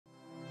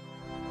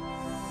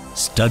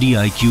Study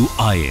IQ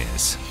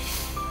IAS,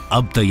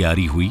 अब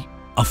तैयारी हुई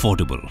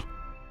affordable.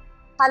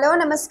 Hello,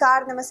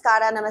 Namaskar,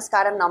 Namaskara,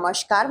 Namaskaram,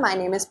 Namaskar. My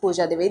name is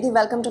Pooja Dwivedi.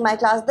 Welcome to my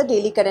class, The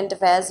Daily Current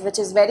Affairs, which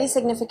is very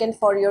significant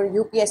for your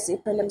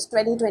UPSC Prelims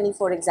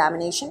 2024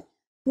 examination.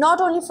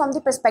 Not only from the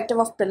perspective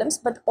of Prelims,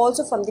 but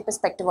also from the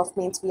perspective of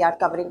Mains. We are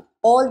covering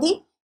all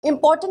the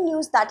important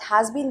news that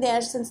has been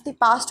there since the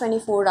past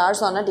 24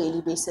 hours on a daily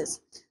basis.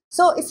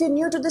 So if you're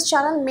new to this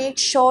channel, make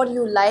sure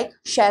you like,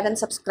 share and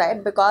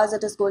subscribe because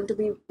it is going to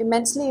be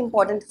immensely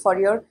important for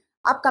your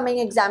upcoming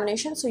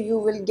examination. So you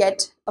will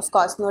get, of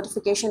course,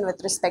 notification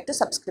with respect to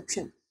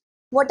subscription.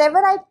 Whatever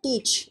I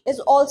teach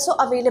is also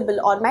available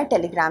on my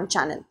Telegram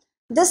channel.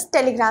 This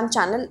Telegram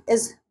channel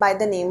is by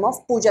the name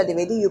of Pooja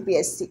Dwivedi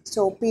UPSC.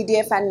 So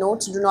PDF and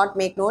notes, do not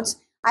make notes.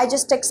 I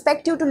just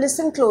expect you to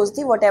listen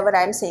closely whatever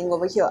I am saying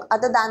over here.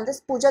 Other than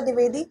this, Pooja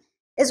Dwivedi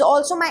is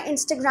also my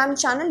Instagram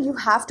channel. You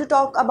have to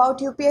talk about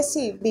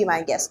UPSC, be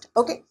my guest.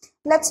 Okay,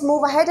 let's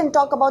move ahead and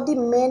talk about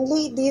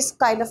mainly these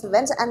kind of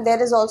events, and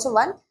there is also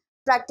one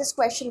practice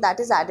question that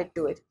is added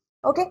to it.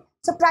 Okay,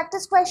 so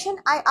practice question,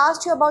 I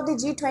asked you about the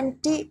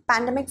G20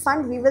 pandemic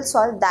fund. We will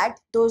solve that.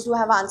 Those who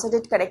have answered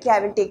it correctly, I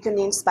will take your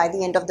names by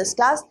the end of this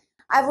class.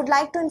 I would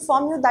like to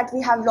inform you that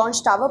we have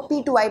launched our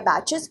P2I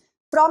batches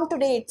from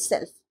today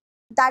itself.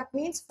 That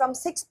means from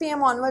 6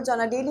 PM onwards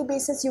on a daily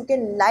basis, you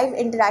can live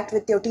interact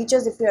with your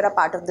teachers if you are a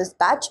part of this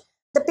batch.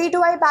 The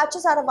P2I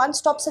batches are a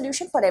one-stop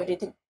solution for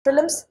everything.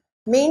 Prelims,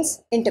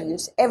 mains,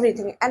 interviews,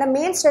 everything. And a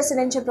mains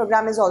residential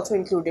program is also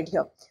included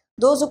here.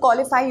 Those who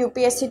qualify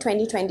UPSC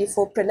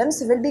 2024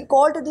 prelims will be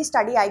called to the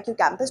StudyIQ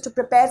campus to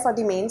prepare for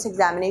the mains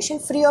examination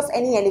free of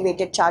any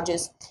elevated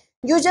charges.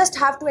 You just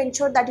have to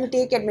ensure that you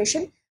take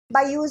admission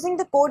by using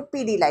the code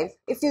PDLive.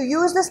 If you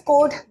use this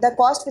code, the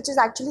cost, which is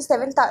actually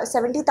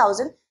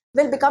 70,000,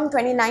 will become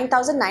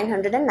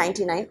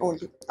 29,999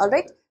 only.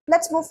 Alright,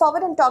 let's move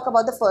forward and talk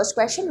about the first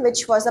question,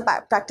 which was a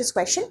practice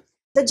question.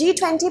 The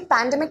G20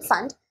 Pandemic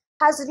Fund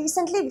has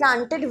recently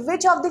granted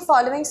which of the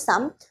following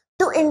sum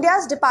to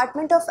India's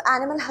Department of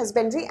Animal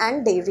Husbandry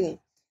and Dairying?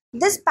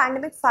 This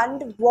pandemic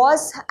fund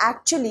was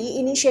actually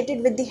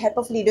initiated with the help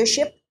of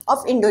leadership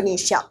of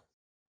Indonesia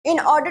in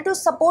order to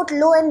support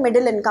low and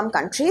middle income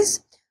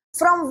countries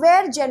from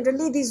where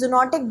generally the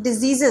zoonotic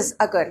diseases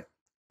occur.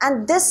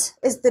 And this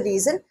is the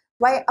reason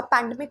why a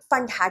pandemic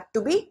fund had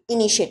to be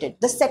initiated.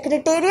 The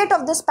secretariat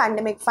of this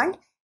pandemic fund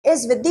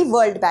is with the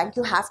World Bank.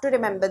 You have to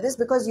remember this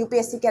because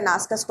UPSC can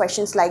ask us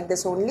questions like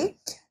this only.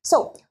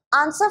 So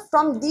answer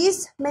from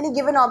these many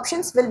given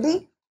options will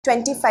be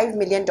 $25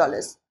 million.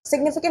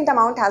 Significant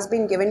amount has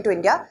been given to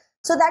India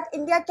so that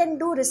India can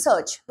do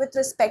research with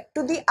respect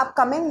to the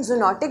upcoming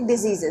zoonotic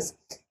diseases.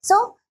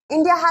 So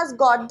India has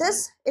got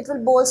this. It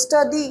will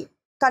bolster the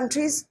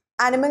country's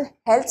animal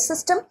health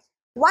system.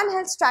 One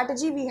health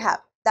strategy we have.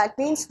 That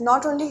means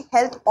not only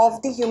health of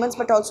the humans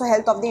but also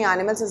health of the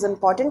animals is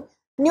important.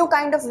 New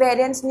kind of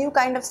variants, new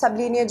kind of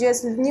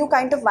sublineages, new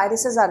kind of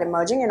viruses are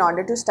emerging in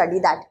order to study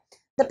that.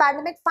 The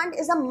Pandemic Fund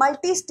is a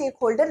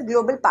multi-stakeholder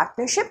global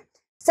partnership.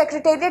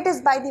 Secretariat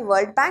is by the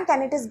World Bank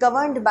and it is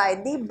governed by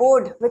the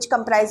board, which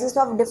comprises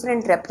of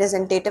different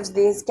representatives.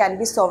 These can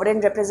be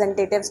sovereign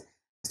representatives,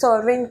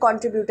 sovereign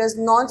contributors,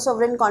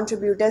 non-sovereign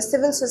contributors,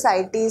 civil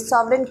societies,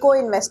 sovereign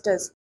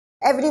co-investors.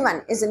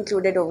 Everyone is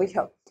included over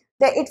here.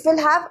 It will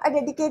have a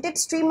dedicated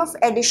stream of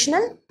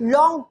additional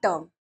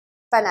long-term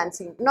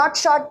financing, not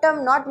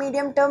short-term, not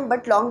medium-term,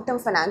 but long-term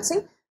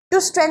financing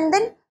to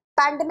strengthen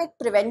pandemic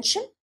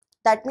prevention.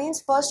 That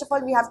means, first of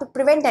all, we have to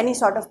prevent any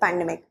sort of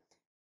pandemic.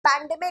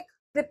 Pandemic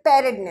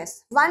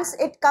preparedness. Once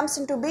it comes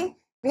into being,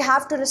 we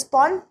have to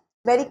respond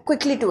very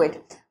quickly to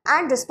it,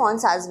 and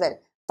response as well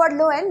for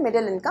low and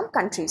middle income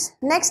countries.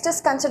 Next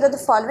is consider the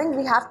following.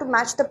 We have to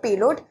match the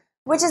payload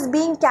which is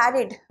being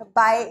carried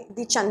by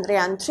the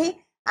Chandrayaan-3.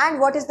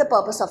 And what is the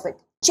purpose of it?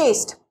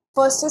 CHASTE.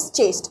 First is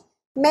CHASTE.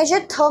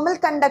 Measure thermal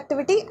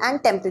conductivity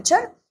and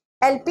temperature.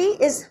 LP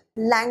is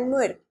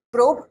Langmuir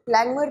probe.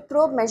 Langmuir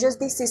probe measures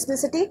the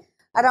seismicity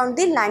around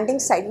the landing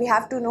site. We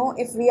have to know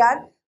if we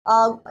are,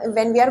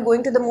 when we are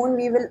going to the moon,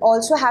 we will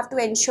also have to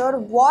ensure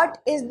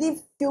what is the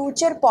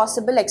future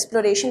possible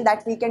exploration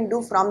that we can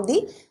do from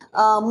the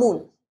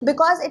moon.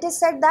 Because it is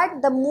said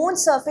that the moon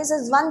surface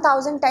is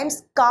 1000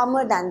 times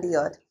calmer than the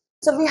earth.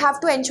 So we have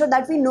to ensure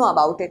that we know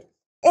about it.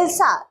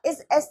 ILSA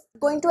is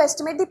going to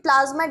estimate the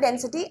plasma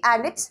density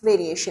and its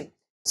variation.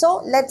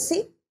 So let's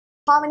see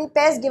how many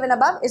pairs given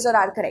above is or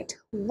are correct.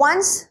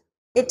 Once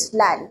it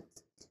lands,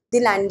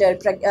 the lander,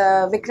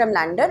 Vikram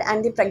lander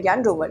and the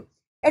Pragyan rover,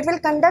 it will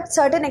conduct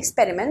certain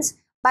experiments.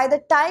 By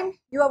the time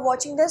you are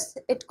watching this,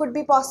 it could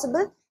be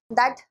possible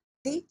that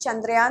the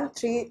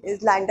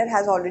Chandrayaan-3 lander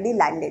has already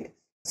landed.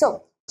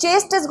 So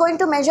CHASTE is going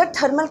to measure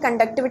thermal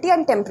conductivity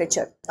and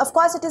temperature. Of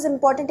course, it is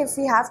important if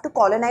we have to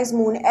colonize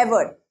moon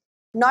ever.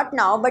 Not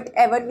now, but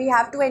ever, we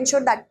have to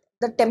ensure that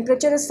the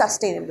temperature is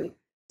sustainable.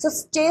 So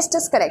CHASTE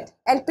is correct.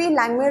 LP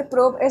Langmuir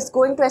probe is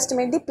going to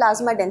estimate the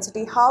plasma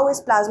density. How is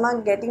plasma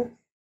getting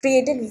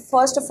created?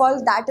 First of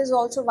all, that is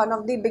also one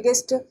of the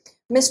biggest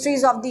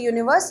mysteries of the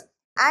universe.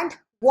 And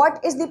what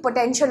is the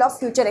potential of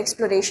future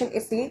exploration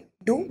if we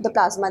do the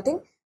plasma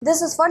thing.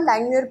 This is for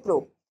Langmuir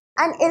probe.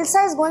 And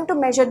ILSA is going to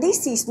measure the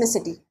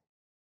seismicity,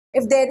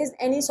 if there is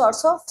any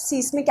sorts of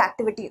seismic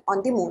activity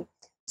on the moon.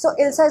 So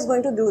ILSA is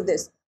going to do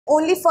this.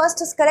 Only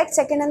first is correct,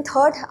 second and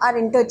third are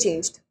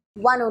interchanged.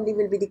 One only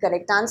will be the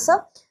correct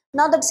answer.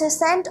 Now the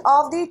descent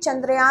of the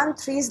Chandrayaan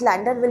 3's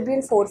lander will be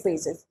in 4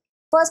 phases.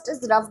 First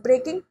is rough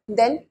braking,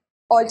 then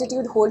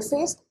altitude hold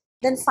phase,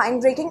 then fine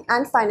braking,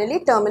 and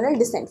finally terminal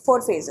descent.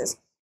 4 phases.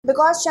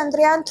 Because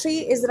Chandrayaan 3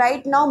 is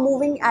right now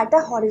moving at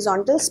a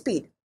horizontal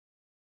speed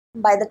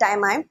by the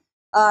time I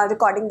am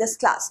recording this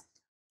class.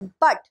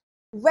 But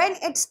when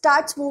it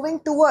starts moving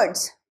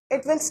towards,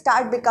 it will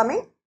start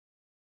becoming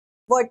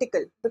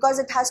vertical because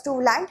it has to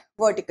land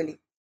vertically.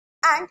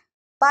 And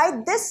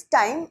by this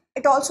time,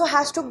 it also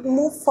has to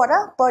move for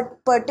a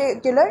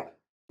particular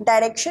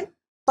direction,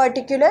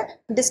 particular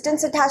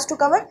distance it has to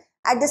cover.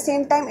 At the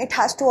same time, it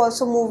has to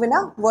also move in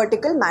a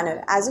vertical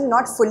manner, as in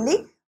not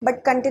fully,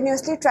 but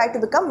continuously try to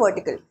become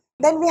vertical.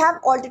 Then we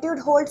have altitude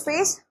hold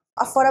phase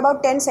for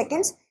about 10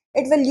 seconds.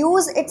 It will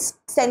use its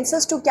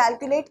sensors to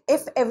calculate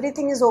if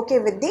everything is okay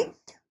with the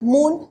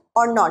moon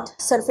or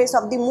not. Surface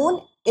of the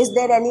moon, is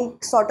there any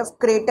sort of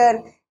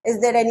crater,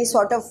 is there any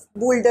sort of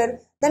boulder.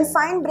 Then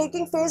fine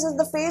braking phase is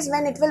the phase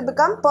when it will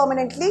become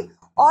permanently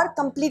or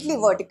completely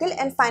vertical.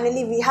 And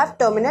finally we have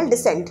terminal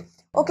descent.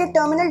 Okay,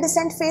 terminal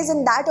descent phase,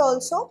 in that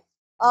also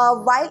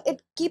while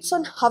it keeps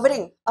on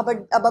hovering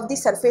above the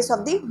surface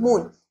of the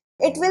moon,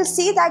 it will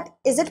see that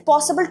is it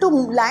possible to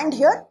land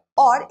here,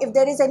 or if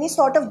there is any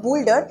sort of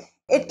boulder,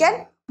 it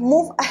can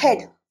move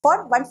ahead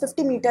for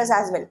 150 meters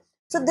as well.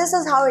 So this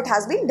is how it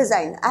has been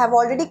designed. I have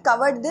already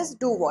covered this,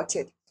 do watch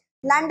it.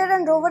 Lander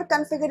and rover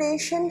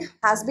configuration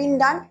has been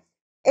done.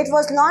 It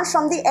was launched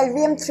from the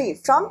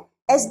LVM-3 from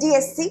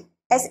SDSC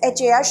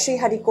SHAR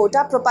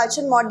Sriharikota.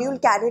 Propulsion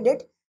module carried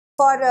it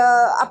for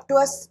up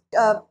to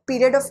a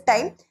period of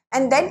time,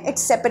 and then it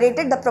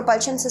separated the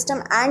propulsion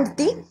system and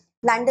the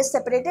lander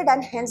separated,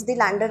 and hence the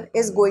lander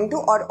is going to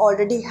or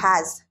already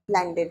has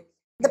landed.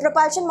 The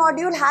propulsion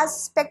module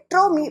has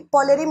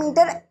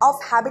spectropolarimeter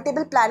of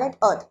habitable planet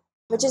Earth,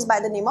 which is by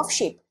the name of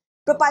SHAPE.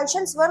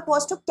 Propulsion's work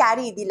was to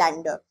carry the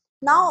lander.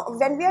 Now,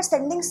 when we are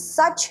sending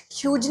such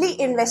hugely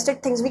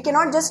invested things, we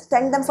cannot just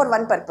send them for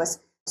one purpose.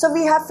 So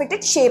we have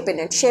fitted SHAPE in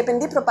it, SHAPE in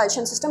the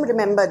propulsion system,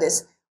 remember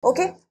this.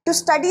 Okay, to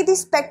study the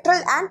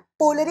spectral and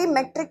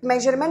polarimetric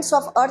measurements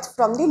of Earth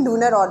from the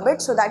lunar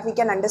orbit so that we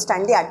can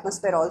understand the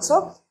atmosphere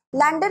also.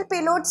 Lander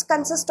payloads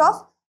consist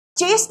of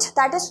CHASTE,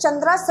 that is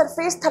Chandra's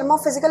surface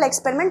thermophysical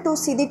experiment to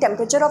see the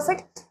temperature of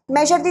it,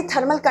 measure the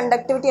thermal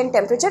conductivity and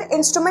temperature,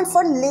 instrument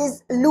for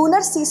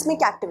lunar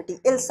seismic activity,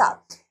 ILSA.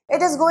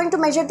 It is going to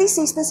measure the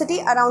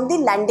seismicity around the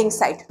landing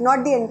site,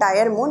 not the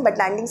entire moon, but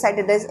landing site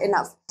it is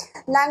enough.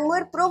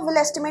 Langmuir probe will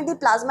estimate the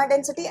plasma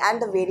density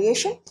and the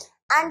variation,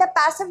 and a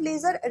passive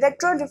laser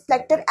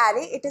retroreflector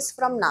array, it is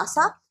from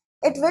NASA.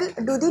 It will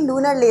do the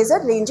lunar laser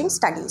ranging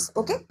studies.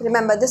 Okay,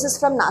 remember this is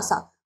from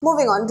NASA.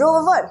 Moving on,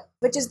 rover,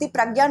 which is the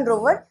Pragyan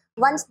rover.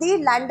 Once the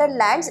lander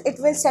lands, it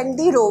will send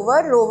the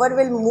rover. Rover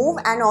will move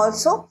and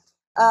also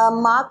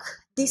mark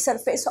the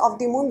surface of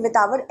the moon with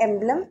our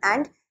emblem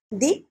and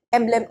the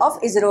emblem of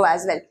ISRO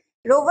as well.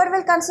 Rover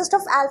will consist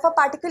of alpha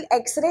particle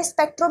X-ray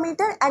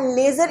spectrometer and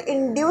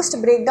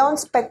laser-induced breakdown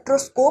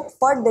spectroscope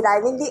for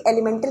deriving the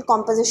elemental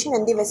composition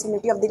in the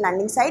vicinity of the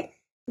landing site,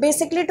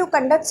 basically to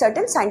conduct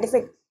certain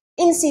scientific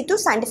in situ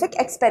scientific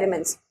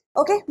experiments.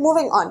 Okay,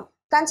 moving on.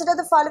 Consider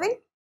the following: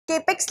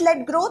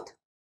 capex-led growth,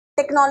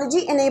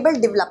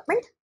 technology-enabled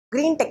development,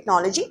 green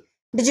technology,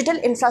 digital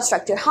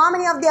infrastructure. How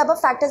many of the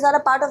above factors are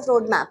a part of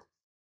roadmap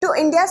to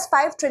India's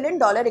 $5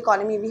 trillion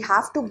economy? We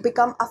have to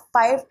become a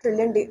 $5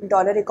 trillion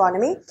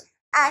economy.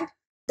 And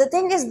the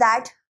thing is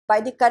that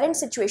by the current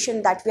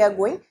situation that we are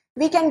going,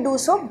 we can do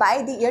so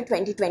by the year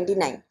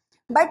 2029.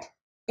 But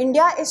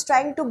India is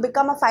trying to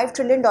become a $5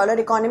 trillion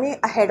economy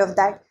ahead of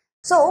that.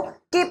 So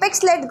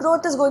capex-led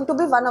growth is going to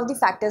be one of the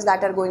factors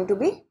that are going to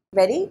be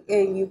very,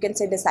 you can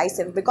say,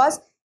 decisive, because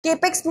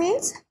capex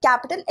means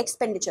capital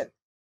expenditure.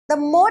 The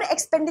more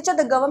expenditure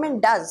the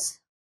government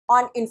does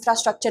on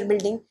infrastructure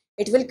building,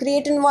 it will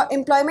create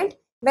employment.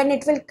 When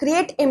it will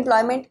create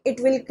employment, it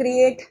will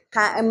create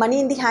money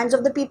in the hands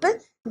of the people.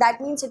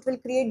 That means it will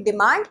create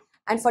demand,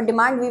 and for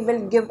demand we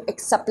will give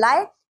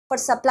supply. For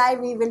supply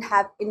we will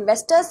have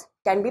investors,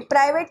 can be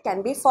private,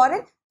 can be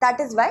foreign. That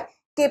is why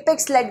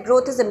capex-led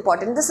growth is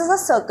important. This is a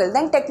circle.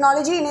 Then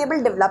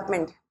technology-enabled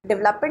development.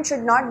 Development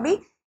should not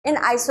be in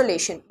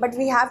isolation, but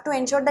we have to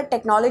ensure that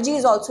technology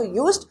is also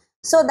used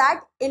so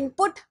that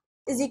input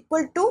is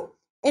equal to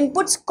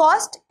input's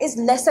cost is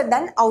lesser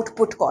than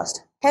output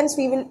cost. Hence,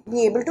 we will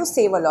be able to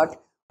save a lot.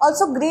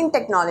 Also, green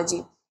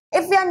technology.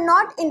 If we are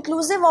not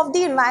inclusive of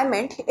the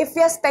environment, if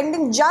we are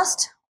spending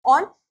just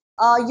on,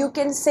 you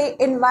can say,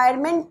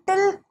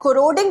 environmental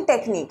corroding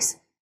techniques,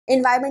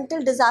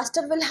 environmental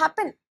disaster will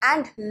happen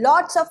and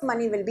lots of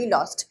money will be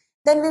lost.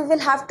 Then we will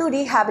have to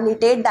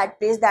rehabilitate that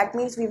place. That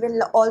means we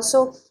will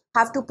also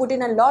have to put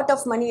in a lot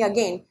of money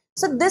again.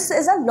 So this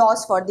is a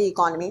loss for the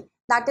economy.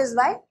 That is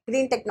why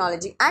green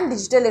technology and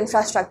digital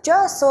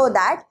infrastructure, so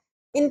that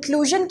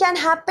inclusion can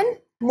happen,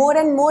 more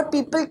and more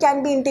people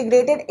can be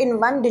integrated in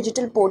one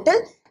digital portal,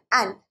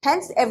 and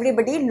hence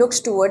everybody looks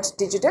towards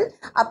digital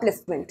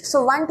upliftment.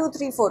 So 1, 2,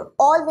 3, 4,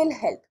 all will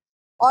help.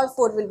 All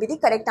 4 will be the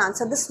correct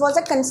answer. This was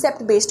a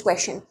concept based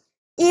question.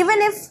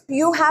 Even if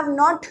you have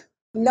not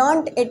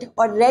learned it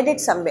or read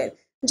it somewhere,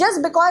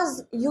 just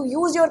because you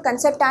use your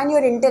concept and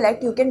your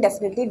intellect, you can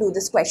definitely do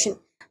this question.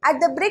 At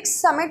the BRICS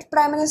summit,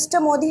 Prime Minister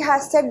Modi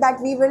has said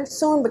that we will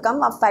soon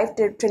become a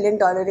 $5 trillion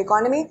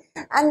economy.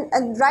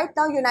 And right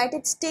now,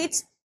 United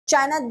States,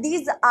 China,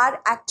 these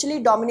are actually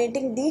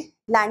dominating the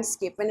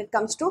landscape when it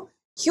comes to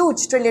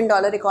huge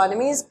trillion-dollar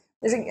economies.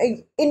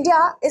 India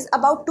is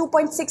about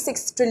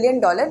 $2.66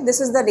 trillion. This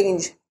is the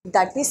range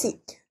that we see.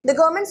 The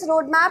government's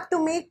roadmap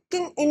to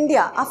making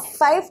India a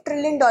 $5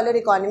 trillion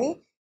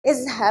economy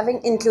is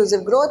having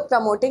inclusive growth,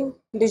 promoting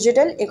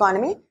digital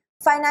economy,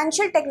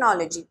 financial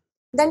technology,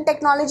 then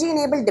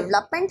technology-enabled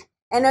development,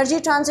 energy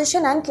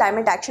transition and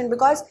climate action,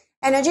 because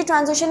energy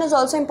transition is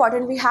also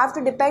important. We have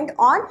to depend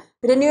on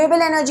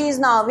renewable energies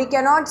now. We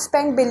cannot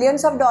spend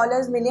billions of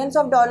dollars, millions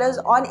of dollars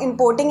on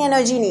importing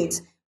energy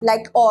needs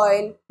like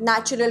oil,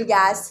 natural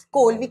gas,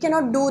 coal. We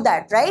cannot do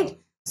that, right?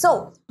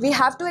 So we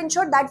have to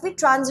ensure that we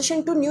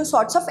transition to new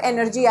sorts of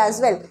energy as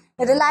well,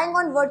 relying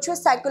on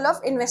virtuous cycle of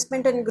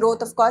investment and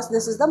growth. Of course,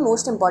 this is the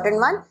most important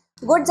one.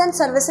 Goods and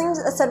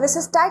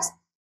services tax,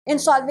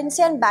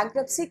 insolvency and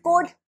bankruptcy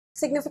code,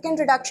 significant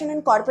reduction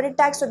in corporate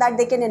tax so that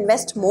they can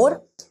invest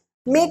more.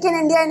 Make in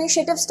India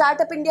initiative,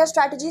 Startup India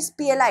strategies,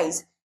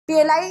 PLIs.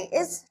 PLI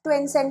is to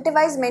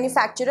incentivize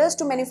manufacturers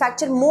to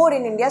manufacture more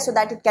in India so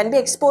that it can be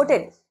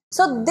exported.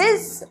 So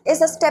this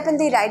is a step in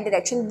the right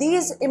direction.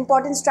 These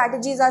important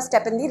strategies are a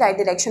step in the right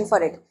direction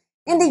for it.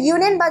 In the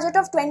Union Budget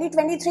of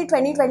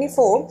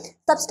 2023-2024,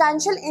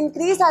 substantial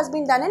increase has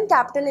been done in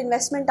capital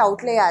investment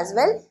outlay as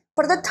well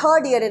for the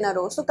 3rd year in a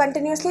row. So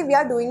continuously we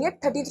are doing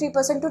it,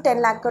 33% to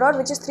 10 lakh crore,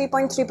 which is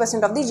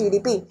 3.3% of the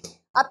GDP.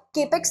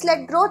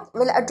 Capex-led growth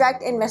will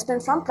attract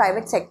investment from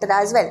private sector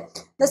as well.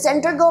 The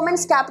central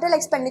government's capital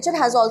expenditure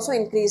has also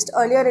increased.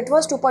 Earlier it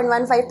was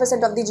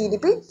 2.15% of the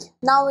GDP.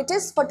 Now it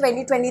is for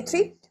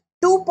 2023,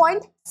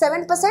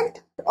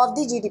 2.7% of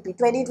the GDP,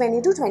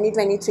 2020 to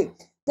 2023.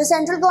 The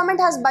central government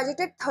has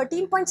budgeted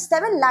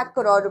 13.7 lakh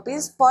crore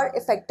rupees for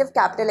effective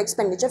capital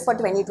expenditure for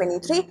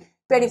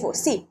 2023-24.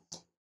 See,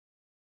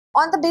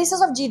 on the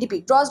basis of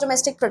GDP, gross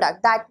domestic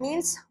product, that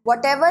means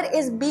whatever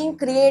is being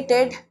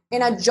created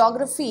in a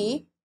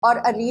geography or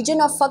a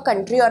region of a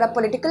country or a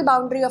political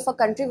boundary of a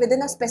country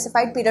within a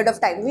specified period of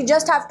time. We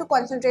just have to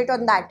concentrate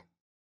on that.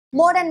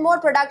 More and more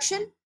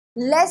production,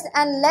 less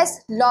and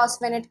less loss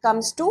when it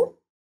comes to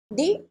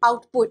the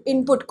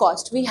input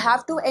cost. We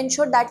have to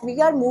ensure that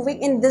we are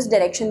moving in this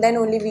direction, then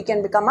only we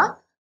can become a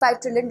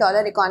 $5 trillion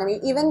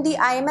economy. Even the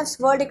IMF's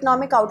World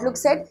Economic Outlook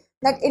said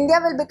that India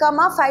will become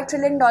a $5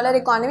 trillion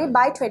economy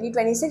by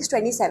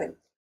 2026-27.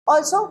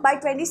 Also, by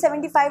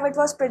 2075, it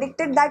was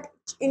predicted that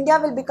India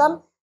will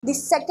become the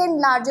 2nd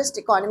largest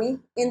economy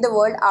in the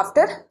world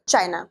after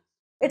China.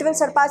 It will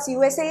surpass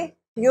USA,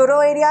 Euro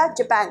area,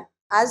 Japan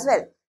as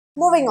well.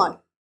 Moving on,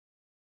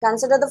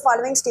 consider the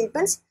following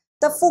statements.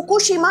 The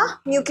Fukushima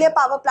nuclear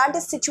power plant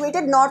is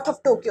situated north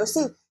of Tokyo.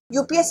 See,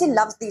 UPSC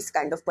loves these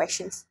kind of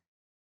questions.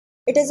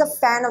 It is a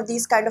fan of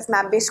these kind of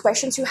map-based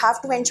questions. You have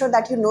to ensure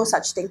that you know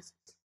such things.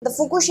 The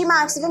Fukushima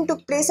accident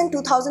took place in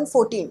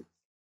 2014.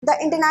 The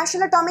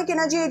International Atomic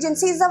Energy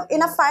Agency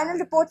in a final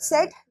report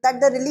said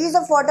that the release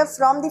of water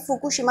from the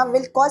Fukushima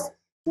will cause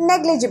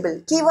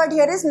negligible, keyword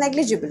here is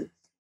negligible,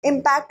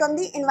 impact on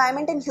the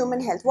environment and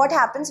human health. What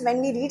happens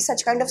when we read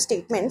such kind of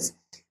statements?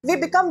 We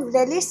become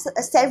really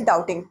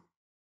self-doubting.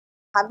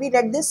 Have we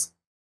read this?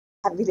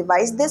 Have we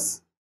revised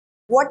this?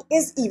 What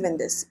is even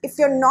this? If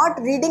you're not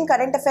reading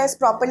current affairs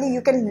properly,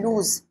 you can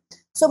lose.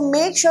 So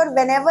make sure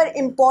whenever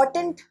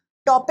important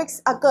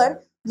topics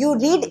occur, you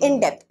read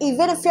in depth.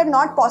 Even if you're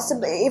not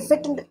possible, if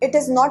it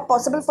is not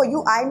possible for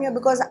you, I'm here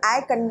because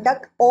I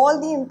conduct all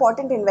the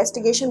important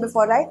investigation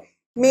before I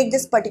make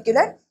this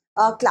particular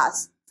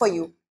class for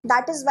you.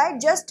 That is why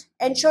just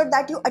ensure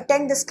that you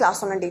attend this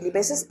class on a daily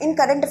basis. In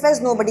current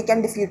affairs, nobody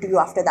can defeat you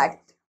after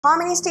that. How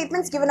many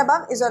statements given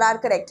above is or are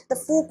correct? The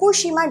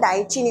Fukushima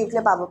Daiichi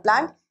nuclear power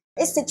plant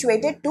is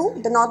situated to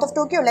the north of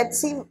Tokyo. Let's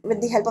see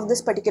with the help of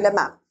this particular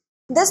map.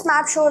 This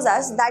map shows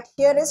us that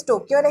here is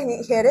Tokyo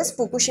and here is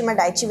Fukushima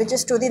Daiichi, which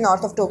is to the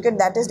north of Tokyo.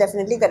 That is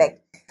definitely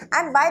correct.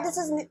 And why this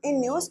is in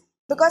news?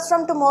 Because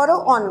from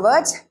tomorrow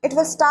onwards, it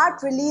will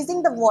start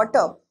releasing the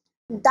water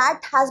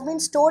that has been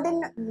stored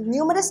in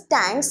numerous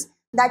tanks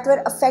that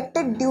were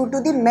affected due to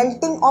the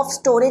melting of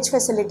storage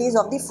facilities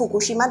of the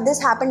Fukushima.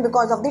 This happened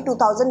because of the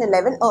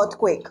 2011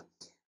 earthquake.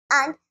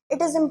 And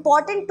it is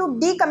important to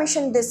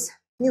decommission this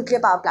nuclear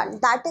power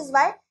plant. That is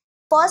why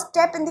first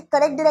step in the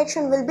correct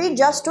direction will be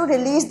just to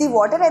release the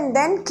water and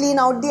then clean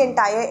out the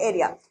entire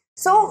area.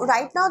 So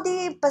right now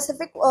the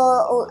Pacific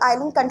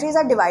island countries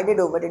are divided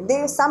over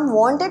it. Some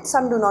want it,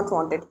 some do not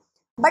want it.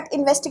 But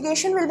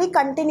investigation will be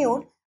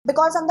continued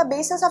because on the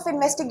basis of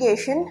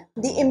investigation,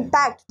 the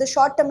impact, the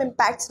short-term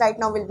impacts right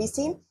now will be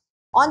seen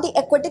on the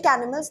aquatic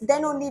animals,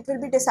 then only it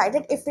will be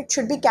decided if it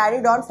should be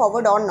carried on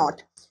forward or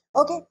not.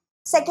 Okay.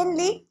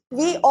 Secondly,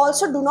 we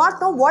also do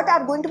not know what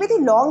are going to be the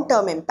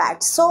long-term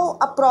impacts. So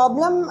a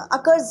problem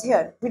occurs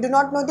here. We do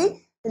not know the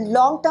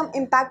long-term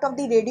impact of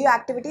the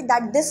radioactivity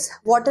that this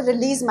water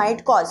release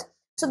might cause.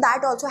 So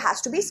that also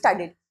has to be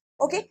studied.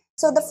 Okay.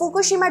 So the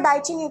Fukushima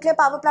Daiichi nuclear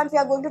power plant, we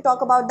are going to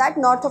talk about that.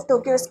 North of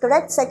Tokyo is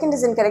correct. Second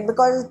is incorrect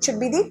because it should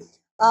be the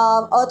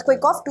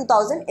earthquake of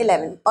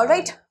 2011.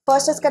 Alright.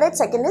 First is correct.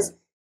 Second is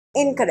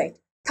incorrect.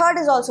 Third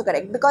is also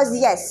correct because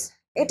yes,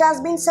 it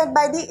has been said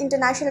by the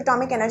International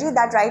Atomic Energy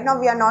that right now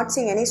we are not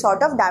seeing any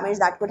sort of damage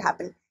that could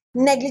happen.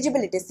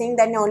 Negligible it is saying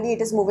that only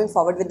it is moving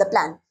forward with the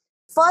plan.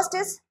 First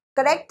is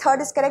correct,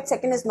 third is correct,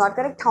 second is not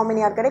correct. How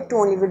many are correct? Two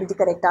only will be the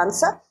correct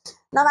answer.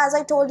 Now as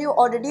I told you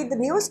already the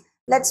news,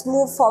 let's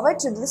move forward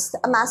to this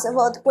massive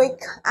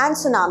earthquake and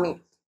tsunami.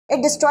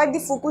 It destroyed the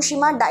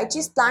Fukushima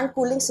Daiichi's plant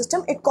cooling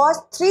system. It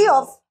caused 3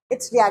 of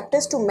its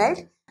reactors to melt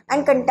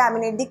and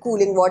contaminate the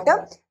cooling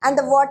water, and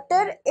the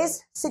water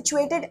is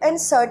situated in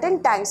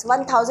certain tanks,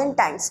 1000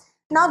 tanks.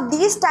 Now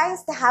these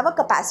tanks, they have a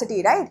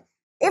capacity, right?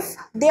 If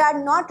they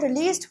are not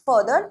released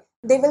further,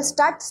 they will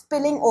start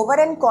spilling over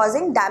and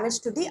causing damage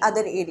to the other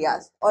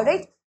areas. All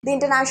right. The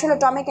International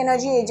Atomic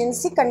Energy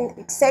Agency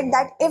said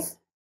that if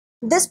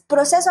this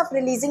process of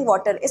releasing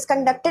water is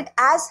conducted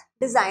as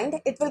designed,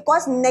 it will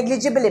cause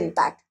negligible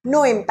impact,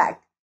 no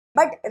impact.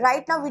 But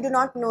right now we do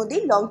not know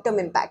the long-term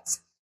impacts.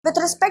 With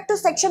respect to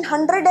section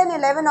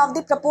 111 of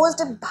the proposed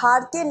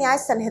Bharatiya Nyaya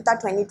Sanhita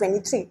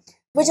 2023,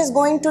 which is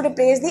going to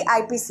replace the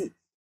IPC,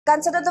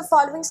 consider the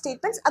following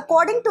statements.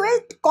 According to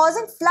it,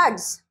 causing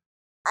floods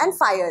and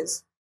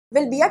fires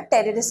will be a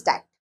terrorist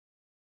act.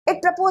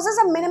 It proposes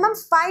a minimum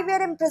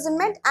 5-year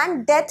imprisonment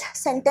and death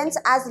sentence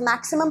as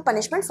maximum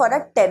punishment for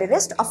a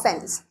terrorist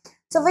offense.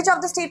 So which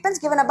of the statements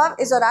given above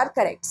is or are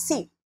correct?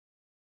 C.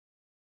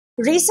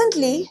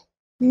 Recently,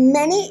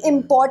 many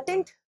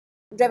important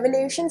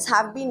revelations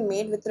have been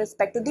made with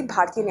respect to the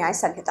Bharatiya Nyaya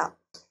Sanhita,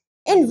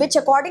 in which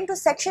according to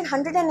section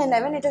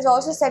 111, it is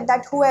also said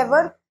that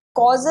whoever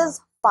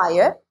causes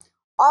fire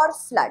or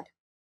flood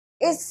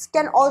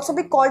can also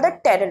be called a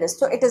terrorist.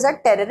 So it is a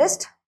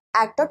terrorist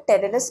act or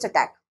terrorist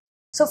attack.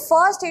 So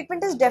first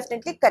statement is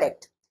definitely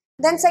correct.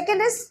 Then second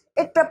is,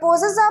 it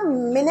proposes a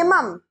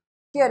minimum,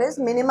 here is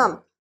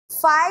minimum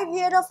 5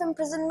 years of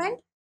imprisonment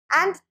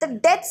and the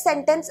death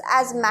sentence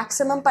as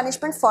maximum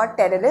punishment for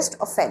terrorist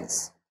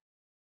offense.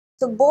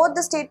 So both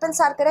the statements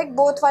are correct.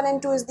 Both 1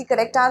 and 2 is the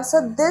correct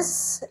answer.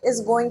 This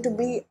is going to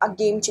be a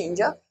game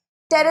changer.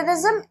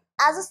 Terrorism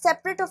as a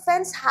separate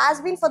offense has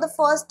been for the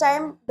first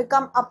time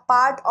become a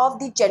part of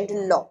the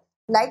general law,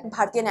 like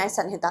Bharatiya Nyaya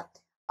Sanhita.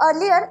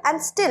 Earlier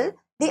and still,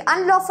 the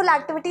Unlawful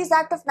Activities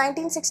Act of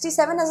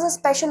 1967 is a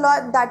special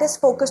law that is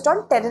focused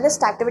on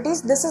terrorist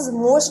activities. This is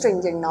more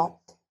stringent now.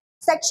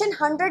 Section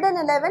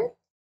 111,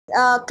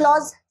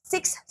 clause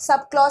 6,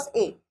 subclause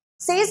A,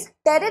 says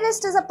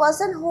terrorist is a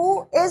person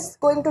who is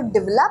going to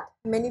develop,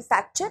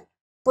 manufacture,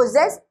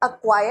 possess,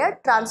 acquire,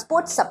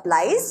 transport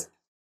supplies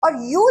or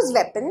use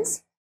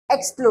weapons,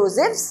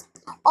 explosives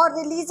or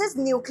releases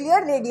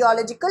nuclear,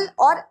 radiological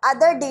or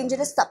other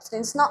dangerous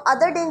substance. Now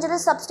other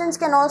dangerous substance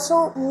can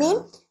also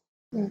mean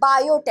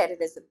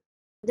bioterrorism,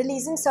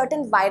 releasing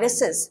certain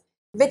viruses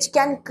which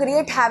can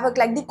create havoc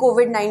like the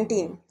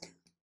COVID-19,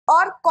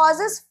 or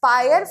causes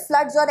fire,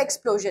 floods or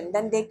explosion,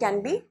 then they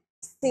can be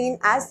seen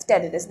as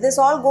terrorists. This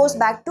all goes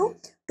back to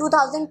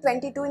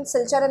 2022 in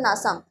Silchar in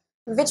Assam,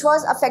 which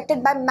was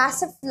affected by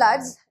massive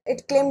floods.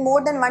 It claimed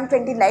more than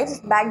 120 lives.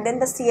 Back then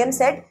the CM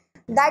said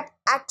that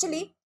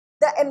actually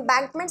the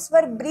embankments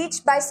were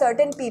breached by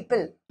certain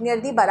people near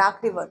the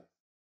Barak river,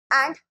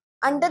 and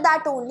under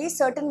that only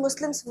certain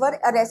Muslims were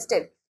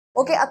arrested.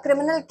 Okay, a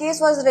criminal case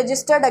was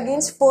registered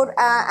against 4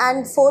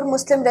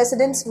 Muslim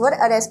residents were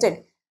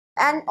arrested.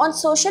 And on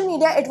social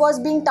media, it was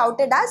being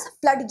touted as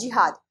flood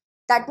jihad.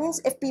 That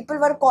means if people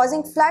were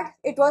causing flood,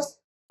 it was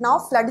now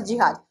flood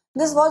jihad.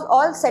 This was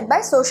all said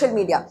by social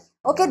media.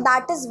 Okay,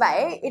 that is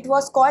why it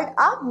was called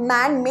a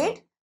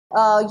man-made,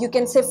 you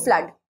can say,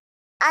 flood.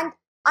 And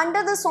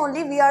under this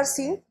only we are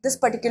seeing this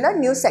particular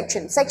new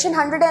section. Section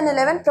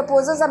 111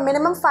 proposes a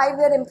minimum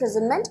 5-year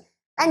imprisonment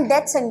and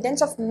death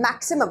sentence of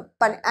maximum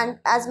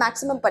as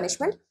maximum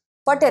punishment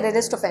for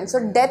terrorist offense.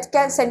 So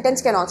death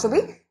sentence can also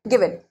be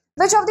given.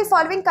 Which of the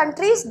following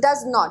countries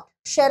does not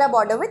share a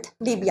border with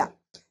Libya?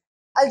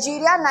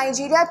 Algeria,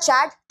 Nigeria,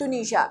 Chad,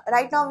 Tunisia.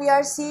 Right now we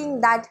are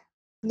seeing that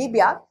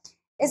Libya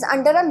is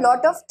under a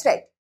lot of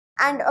threat,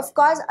 and of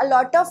course a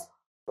lot of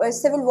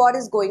civil war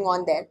is going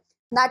on there.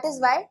 That is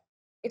why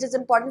it is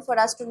important for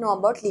us to know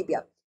about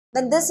Libya.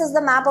 Then this is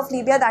the map of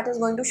Libya that is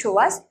going to show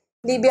us.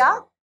 Libya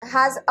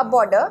has a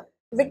border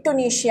with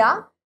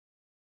Tunisia,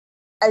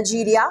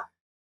 Algeria,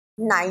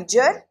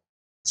 Niger,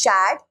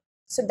 Chad,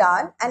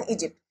 Sudan and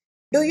Egypt.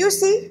 Do you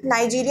see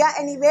Nigeria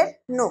anywhere?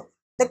 No.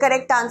 The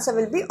correct answer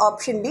will be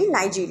option B,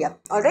 Nigeria.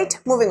 Alright,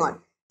 moving on.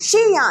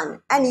 Xi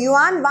Yan and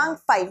Yuan Wang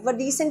 5 were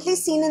recently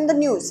seen in the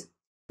news.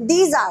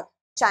 These are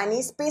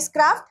Chinese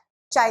spacecraft,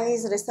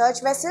 Chinese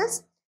research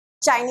vessels,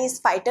 Chinese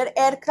fighter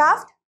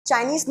aircraft,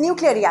 Chinese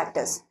nuclear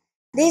reactors.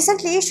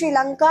 Recently, Sri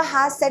Lanka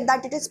has said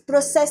that it is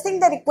processing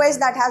the request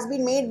that has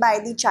been made by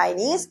the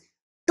Chinese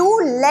to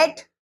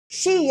let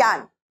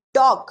Xi'an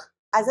dock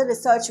as a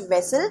research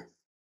vessel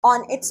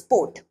on its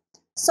port.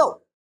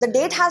 So, the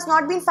date has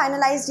not been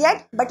finalized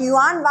yet, but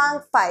Yuan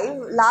Wang 5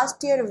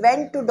 last year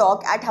went to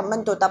dock at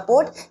Hambantota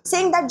port,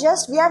 saying that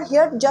we are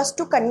here just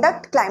to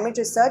conduct climate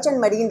research and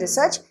marine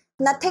research,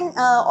 nothing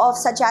of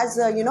such as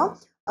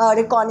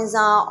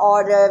reconnaissance,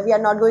 or we are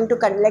not going to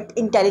collect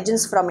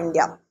intelligence from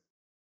India.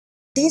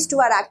 These two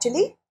are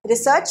actually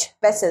research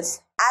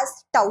vessels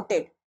as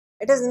touted.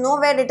 It is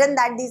nowhere written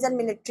that these are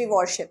military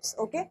warships,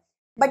 okay?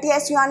 But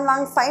yes, Yuan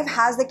Wang 5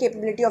 has the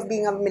capability of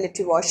being a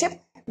military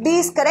warship. B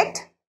is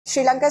correct.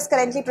 Sri Lanka is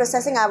currently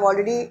processing. I have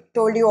already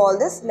told you all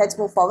this. Let's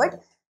move forward.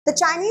 The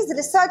Chinese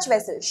research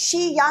vessel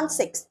Xi'an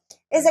 6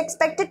 is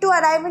expected to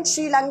arrive in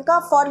Sri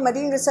Lanka for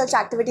marine research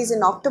activities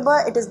in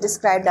October. It is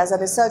described as a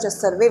research or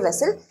survey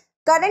vessel.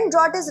 Current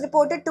draught is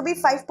reported to be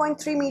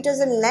 5.3 meters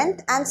in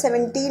length and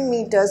 17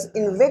 meters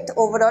in width,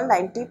 overall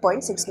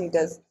 90.6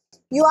 meters.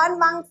 Yuan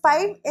Wang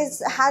 5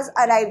 has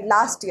arrived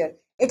last year.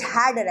 It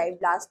had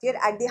arrived last year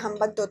at the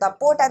Hambantota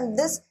port, and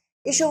this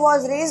issue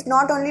was raised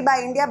not only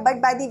by India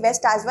but by the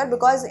West as well,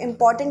 because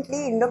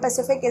importantly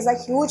Indo-Pacific is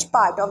a huge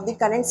part of the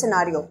current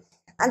scenario,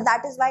 and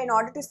that is why in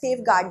order to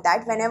safeguard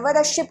that, whenever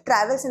a ship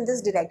travels in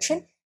this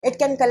direction, it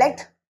can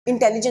collect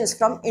intelligence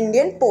from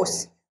Indian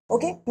posts.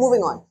 Okay,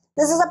 moving on.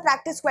 This is a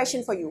practice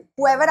question for you.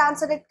 Whoever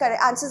answers it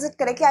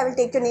correctly, I will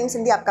take your names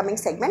in the upcoming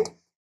segment.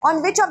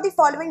 On which of the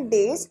following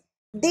days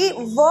the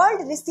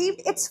world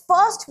received its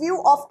first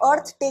view of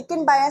Earth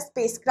taken by a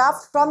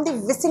spacecraft from the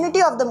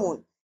vicinity of the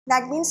moon?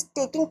 That means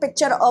taking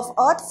picture of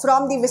Earth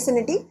from the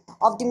vicinity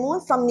of the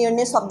moon, from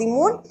nearness of the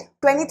moon.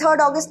 23rd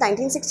August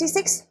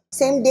 1966.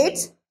 Same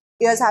dates.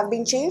 Years have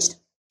been changed.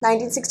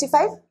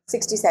 1965,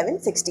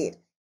 67, 68.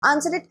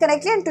 Answer it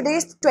correctly, and today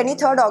is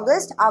 23rd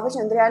August. Our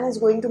Chandrayaan is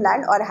going to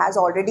land or has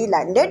already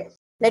landed.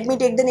 Let me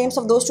take the names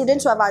of those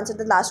students who have answered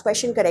the last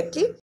question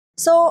correctly.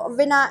 So,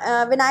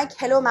 Vinayak,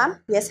 hello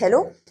ma'am. Yes,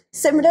 hello.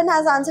 Simran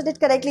has answered it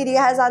correctly. Riya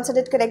has answered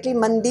it correctly.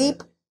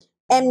 Mandeep,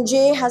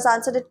 MJ has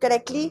answered it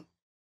correctly.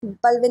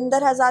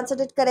 Balvinder has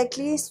answered it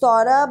correctly.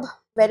 Saurabh,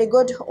 very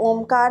good.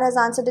 Omkar has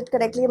answered it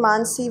correctly.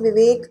 Mansi,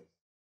 Vivek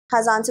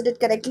has answered it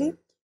correctly.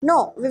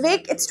 No,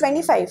 Vivek, it's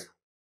 25.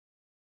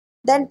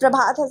 Then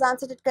Prabhat has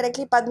answered it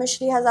correctly.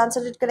 Padmashri has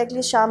answered it correctly.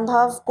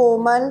 Shambhav,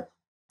 Komal,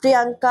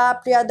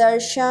 Priyanka,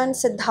 Priyadarshan,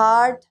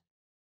 Siddharth,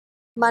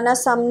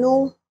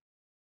 Manasamnu.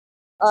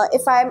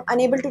 If I am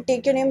unable to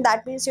take your name,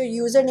 that means your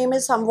username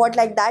is somewhat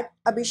like that.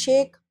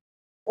 Abhishek,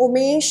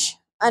 Umesh,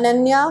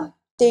 Ananya,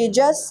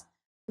 Tejas.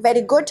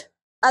 Very good.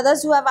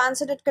 Others who have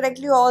answered it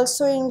correctly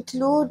also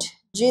include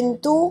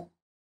Jintu,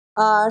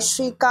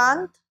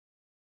 Shrikant,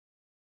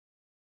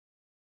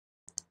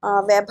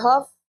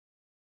 Vaibhav.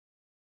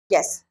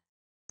 Yes.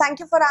 Thank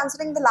you for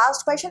answering the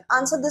last question.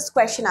 Answer this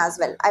question as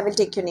well. I will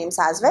take your names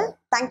as well.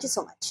 Thank you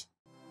so much.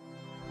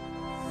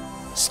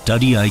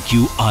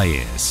 StudyIQ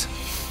IAS.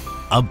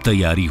 अब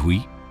तैयारी हुई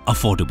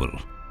affordable.